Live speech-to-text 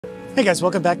Hey guys,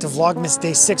 welcome back to Vlogmas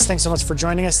Day 6. Thanks so much for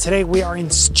joining us. Today we are in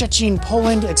Szczecin,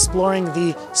 Poland, exploring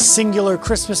the singular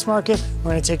Christmas market.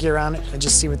 We're going to take you around and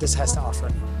just see what this has to offer.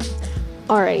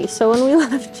 Alrighty, so when we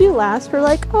left you last, we're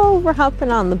like, oh, we're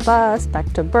hopping on the bus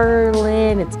back to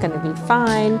Berlin. It's going to be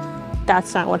fine.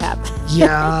 That's not what happened.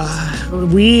 Yeah,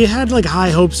 we had like high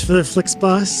hopes for the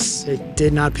Flixbus. It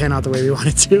did not pan out the way we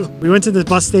wanted to. We went to the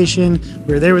bus station.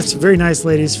 We were there with some very nice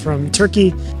ladies from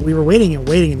Turkey. We were waiting and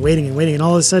waiting and waiting and waiting, and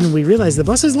all of a sudden we realized the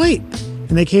bus is late.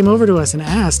 And they came over to us and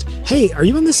asked, hey, are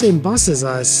you on the same bus as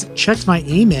us? Checked my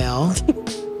email.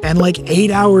 And like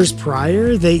 8 hours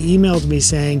prior, they emailed me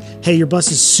saying, hey, your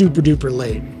bus is super duper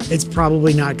late. It's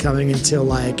probably not coming until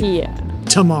like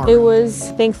tomorrow. It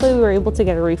was, thankfully we were able to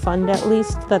get a refund at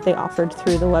least that they offered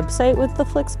through the website with the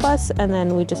Flixbus, and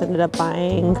then we just ended up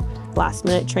buying last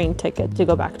minute train ticket to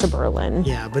go back to Berlin.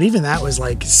 Yeah, but even that was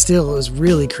like, still, it was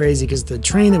really crazy because the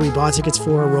train that we bought tickets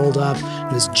for rolled up.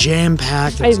 It was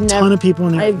jam-packed. There was a ton of people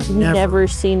in there. I've never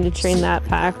seen a train that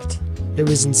packed. It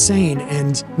was insane,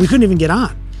 and we couldn't even get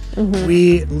on.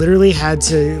 We literally had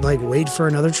to like wait for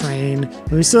another train,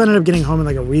 and we still ended up getting home in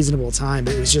like a reasonable time.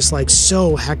 It was just like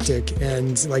so hectic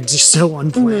and like just so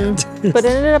unplanned. But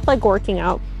it ended up like working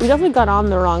out. We definitely got on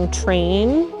the wrong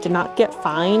train, did not get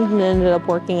fined, and it ended up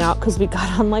working out because we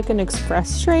got on like an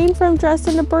express train from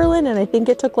Dresden to Berlin, and I think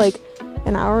it took like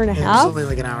an hour and a half. Something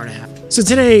like an hour and a half. So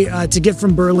today, to get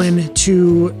from Berlin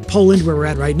to Poland, where we're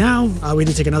at right now, we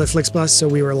did take another Flixbus. So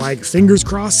we were like, fingers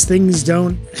crossed, things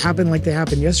don't happen like they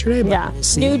happened yesterday. But yeah, we'll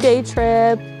see. New day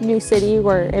trip, new city.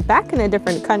 We're back in a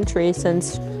different country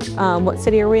since, what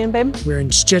city are we in, babe? We're in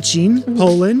Szczecin,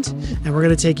 Poland, and we're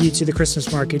gonna take you to the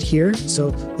Christmas market here. So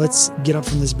let's get up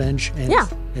from this bench and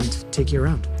take you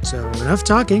around. So enough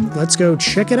talking, let's go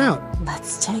check it out.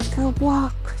 Let's take a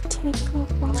walk,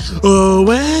 Oh,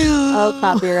 well. Oh,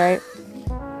 copyright.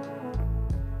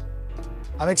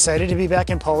 I'm excited to be back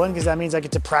in Poland because that means I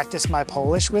get to practice my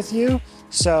Polish with you.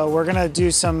 So we're gonna do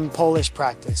some Polish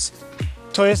practice.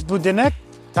 To jest budynek?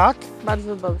 Tak?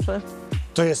 Bardzo dobrze.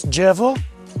 To jest drzewo?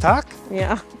 Tak?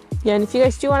 Yeah. Yeah, and if you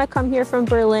guys do want to come here from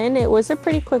Berlin, it was a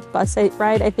pretty quick bus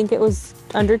ride. I think it was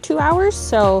under 2 hours.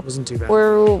 So it wasn't too bad.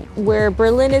 Where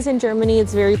Berlin is in Germany,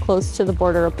 it's very close to the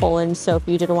border of Poland. So if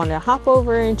you did want to hop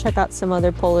over and check out some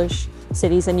other Polish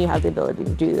cities, then you have the ability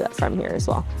to do that from here as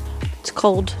well. It's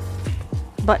cold.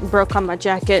 Button broke on my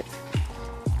jacket.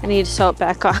 I need to sew it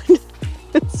back on.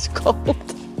 It's cold.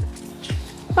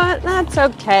 But that's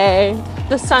okay.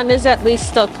 The sun is at least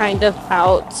still kind of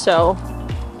out, so.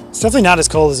 It's definitely not as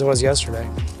cold as it was yesterday.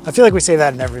 I feel like we say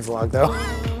that in every vlog though.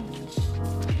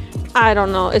 I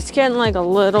don't know. It's getting like a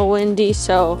little windy,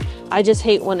 so I just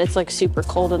hate when it's like super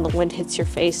cold and the wind hits your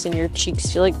face and your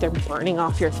cheeks feel like they're burning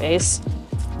off your face.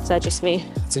 Is that just me?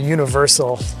 It's a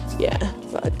universal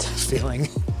feeling.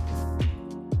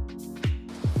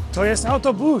 To jest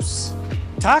autobus.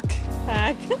 Tak?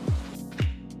 Tak.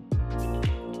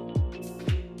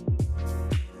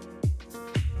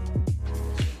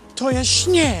 To jest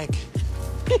śnieg.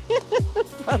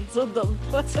 Bardzo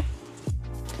dobrze.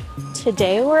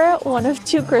 Today we're at one of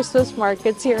two Christmas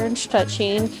markets here in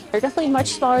Szczecin. They're definitely much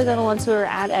smaller than the ones we were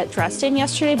at Dresden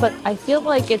yesterday, but I feel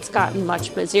like it's gotten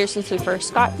much busier since we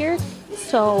first got here.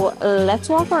 So let's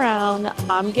walk around.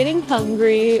 I'm getting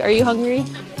hungry. Are you hungry?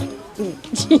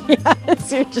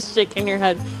 Yes, you're just shaking your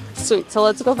head. Sweet. So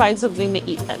let's go find something to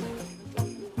eat then.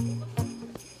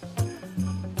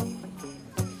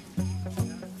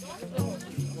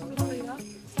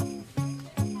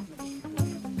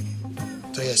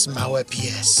 To jest mały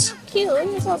pies. Cute, look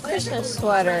at this little Christmas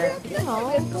sweater.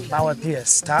 Aww. Mały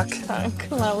pies, tak? Tak,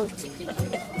 mały pies.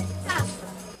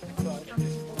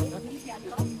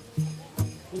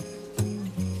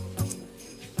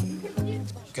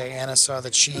 Okay, Anna saw the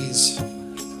cheese,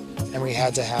 and we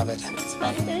had to have it.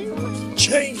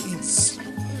 Cheese!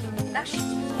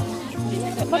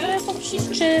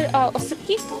 Czy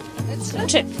oscypki?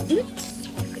 Czy?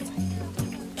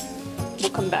 We'll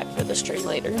come back for this train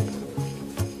later.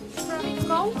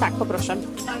 Tak, poproszę.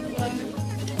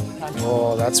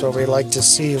 Oh, that's what we like to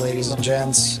see, ladies and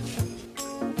gents.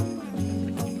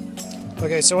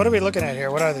 Okay, so what are we looking at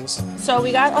here? What are these? So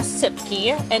we got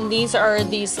oscypki, and these are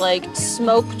these like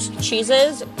smoked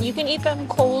cheeses. You can eat them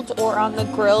cold or on the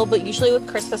grill, but usually with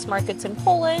Christmas markets in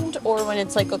Poland or when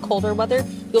it's like a colder weather,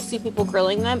 you'll see people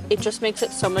grilling them. It just makes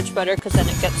it so much better because then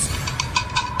it gets...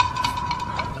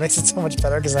 Makes it so much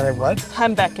better because then it what?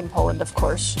 I'm back in Poland, of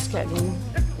course. Just getting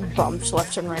bumped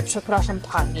left and right. Przepraszam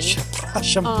pani.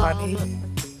 Przepraszam pani.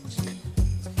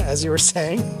 As you were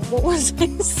saying. What was I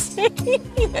saying?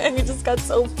 I just got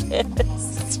so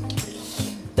pissed.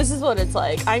 This is what it's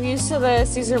like. I'm used to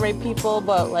this. These are my people,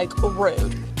 but like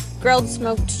rude. Grilled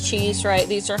smoked cheese, right?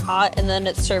 These are hot, and then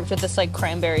it's served with this like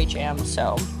cranberry jam.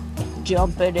 So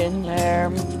jump it in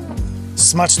there.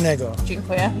 Smacznego.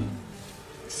 Dziękuję.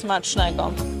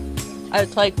 Smacznego.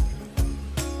 It's like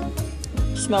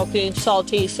smoky,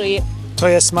 salty, sweet. To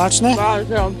jest smaczne?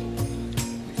 Bardzo.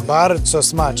 Bardzo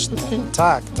smaczne.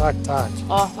 Tak.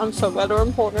 Oh, I'm so glad we're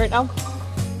in Poland right now.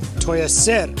 To jest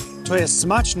ser. To jest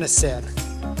smaczny ser.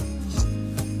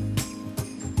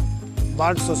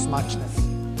 Bardzo smaczny.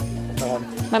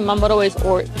 My mom would always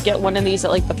get one of these at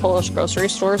like the Polish grocery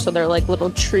store. So they're like little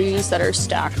trees that are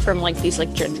stacked from like these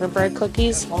like gingerbread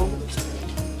cookies.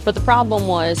 But the problem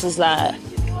is that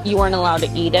you weren't allowed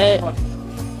to eat it.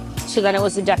 So then it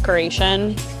was a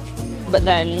decoration. But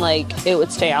then like it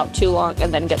would stay out too long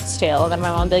and then get stale. And then my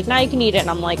mom would be like, now you can eat it.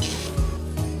 And I'm like,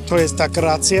 To jest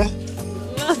dekoracja?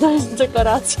 there's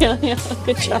decoracja. Yeah,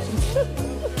 good job.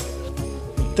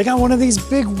 They got one of these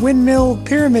big windmill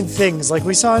pyramid things like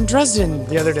we saw in Dresden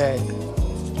the other day.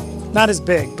 Not as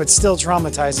big, but still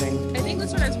traumatizing. I think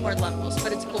this one has more levels,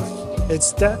 but it's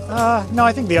cool. No,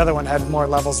 I think the other one had more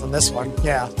levels than this one.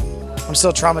 Yeah. I'm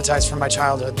still traumatized from my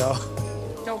childhood, though.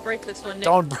 Don't break this one, Nick.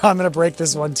 I'm going to break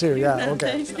this one, too. Yeah,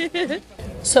 okay.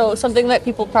 So something that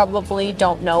people probably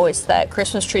don't know is that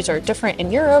Christmas trees are different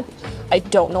in Europe. I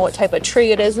don't know what type of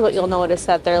tree it is, but you'll notice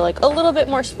that they're like a little bit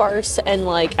more sparse and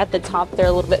like at the top they're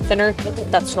a little bit thinner.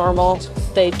 That's normal.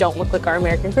 They don't look like our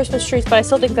American Christmas trees, but I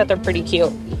still think that they're pretty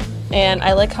cute. And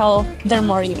I like how they're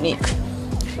more unique.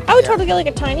 I would totally get like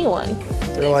a tiny one.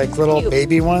 They're like little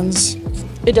baby ones.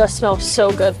 It does smell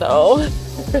so good though.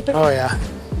 Oh, yeah.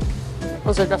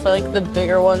 Those are definitely like the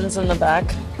bigger ones in the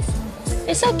back.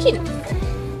 They're so cute.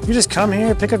 You just come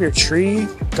here, pick up your tree,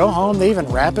 go home. They even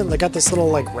wrap it. They got this little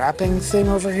like wrapping thing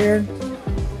over here.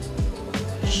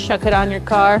 Chuck it on your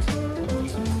car.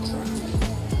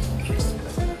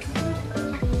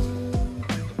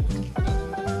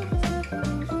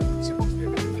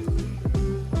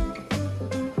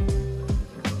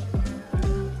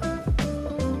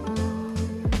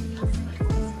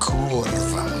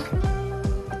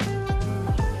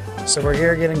 So we're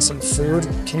here getting some food.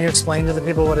 Can you explain to the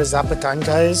people what a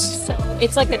zapikanka is? So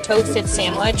it's like a toasted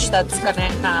sandwich that's gonna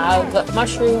have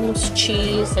mushrooms,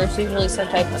 cheese. There's usually some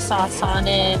type of sauce on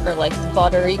it, or like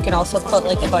butter. You can also put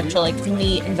like a bunch of like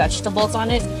meat and vegetables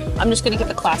on it. I'm just gonna get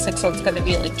the classic, so it's gonna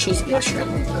be like cheese and mushroom.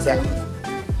 Yeah.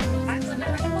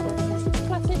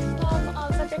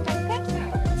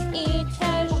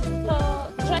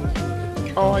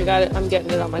 Oh, I got it. I'm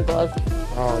getting it on my glove.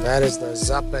 Oh, that is the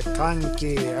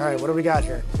zapikanki. All right, what do we got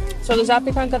here? So the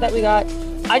zapikanka that we got,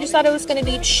 I just thought it was going to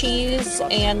be cheese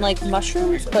and like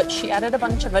mushrooms, but she added a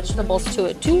bunch of vegetables to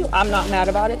it too. I'm not mad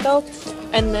about it though.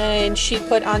 And then she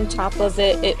put on top of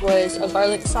it, it was a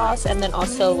garlic sauce and then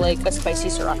also like a spicy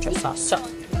sriracha sauce. So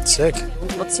sick.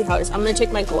 Let's see how it is. I'm going to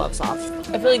take my gloves off.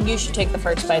 I feel like you should take the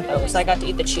first bite though, because I got to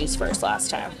eat the cheese first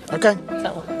last time. Okay.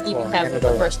 So you can have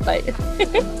the first bite.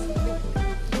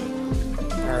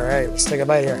 All right, let's take a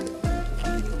bite here.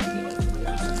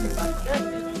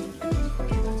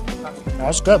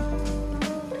 That's good.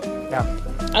 Yeah.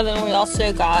 And then we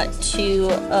also got 2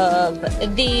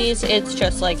 of these. It's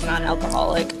just like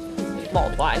non-alcoholic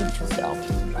mulled wine. So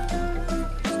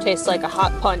it tastes like a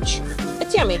hot punch.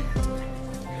 It's yummy.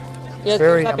 You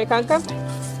Very like zapikanka?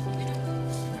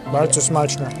 Bardzo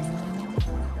smaczne.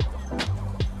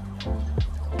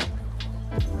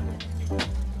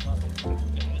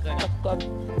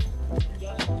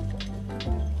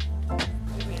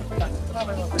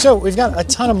 So we've got a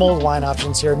ton of mulled wine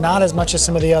options here, not as much as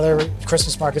some of the other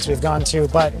Christmas markets we've gone to,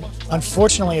 but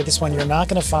unfortunately at this one you're not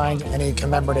going to find any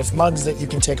commemorative mugs that you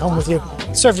can take home with you,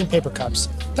 served in paper cups.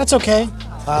 That's okay.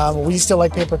 We still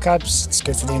like paper cups. It's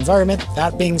good for the environment.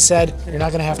 That being said, you're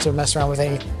not going to have to mess around with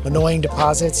any annoying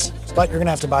deposits, but you're going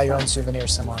to have to buy your own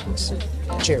souvenirs somewhere else.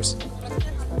 Cheers.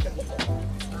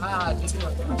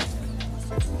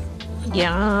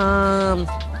 Yum.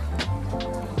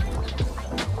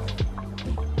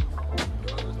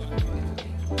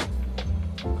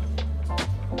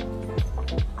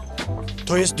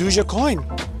 To jest duży koń,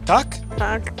 tak?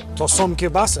 Tak. To są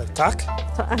kiełbasy, tak?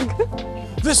 Tak.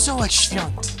 Wesołych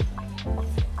świąt!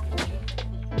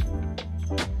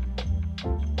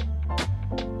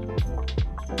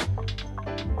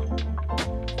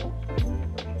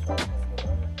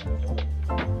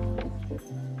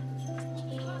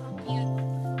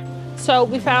 So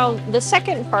we found the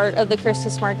second part of the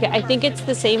Christmas market. I think it's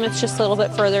the same. It's just a little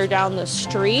bit further down the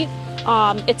street.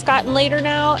 It's gotten later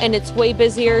now and it's way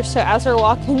busier. So as we're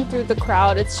walking through the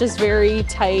crowd, it's just very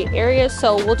tight areas.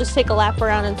 So we'll just take a lap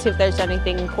around and see if there's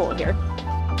anything cool here.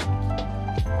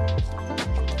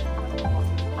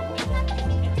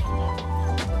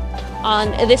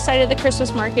 On this side of the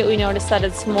Christmas market, we noticed that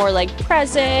it's more like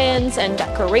presents and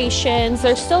decorations.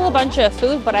 There's still a bunch of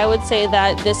food, but I would say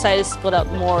that this side is split up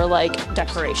more like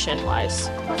decoration-wise.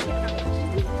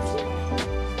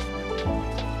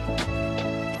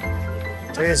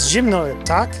 To jest zimno,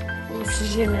 tak?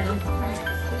 It's zimno.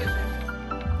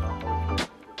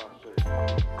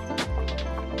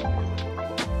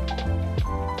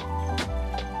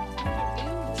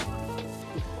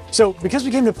 So, because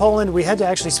we came to Poland, we had to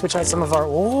actually switch out some of our...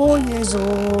 Oh,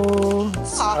 Jezu!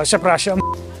 Przepraszam.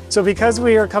 So because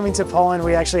we are coming to Poland,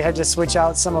 we actually had to switch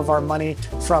out some of our money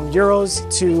from euros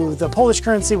to the Polish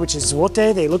currency, which is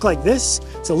złote. They look like this.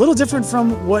 It's a little different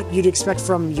from what you'd expect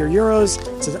from your euros.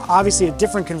 It's obviously a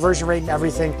different conversion rate and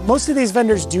everything. Most of these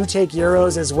vendors do take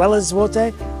euros as well as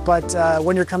złote, but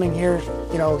when you're coming here,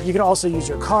 you know, you can also use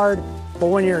your card. But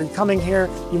when you're coming here,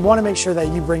 you want to make sure that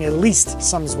you bring at least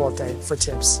some złote for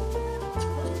tips.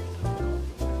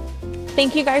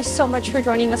 Thank you guys so much for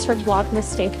joining us for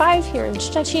Vlogmas Day 5 here in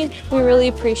Szczecin. We really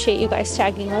appreciate you guys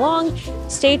tagging along.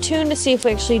 Stay tuned to see if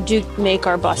we actually do make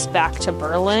our bus back to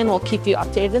Berlin. We'll keep you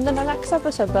updated in the next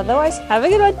episode. But otherwise, have a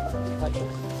good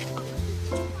one.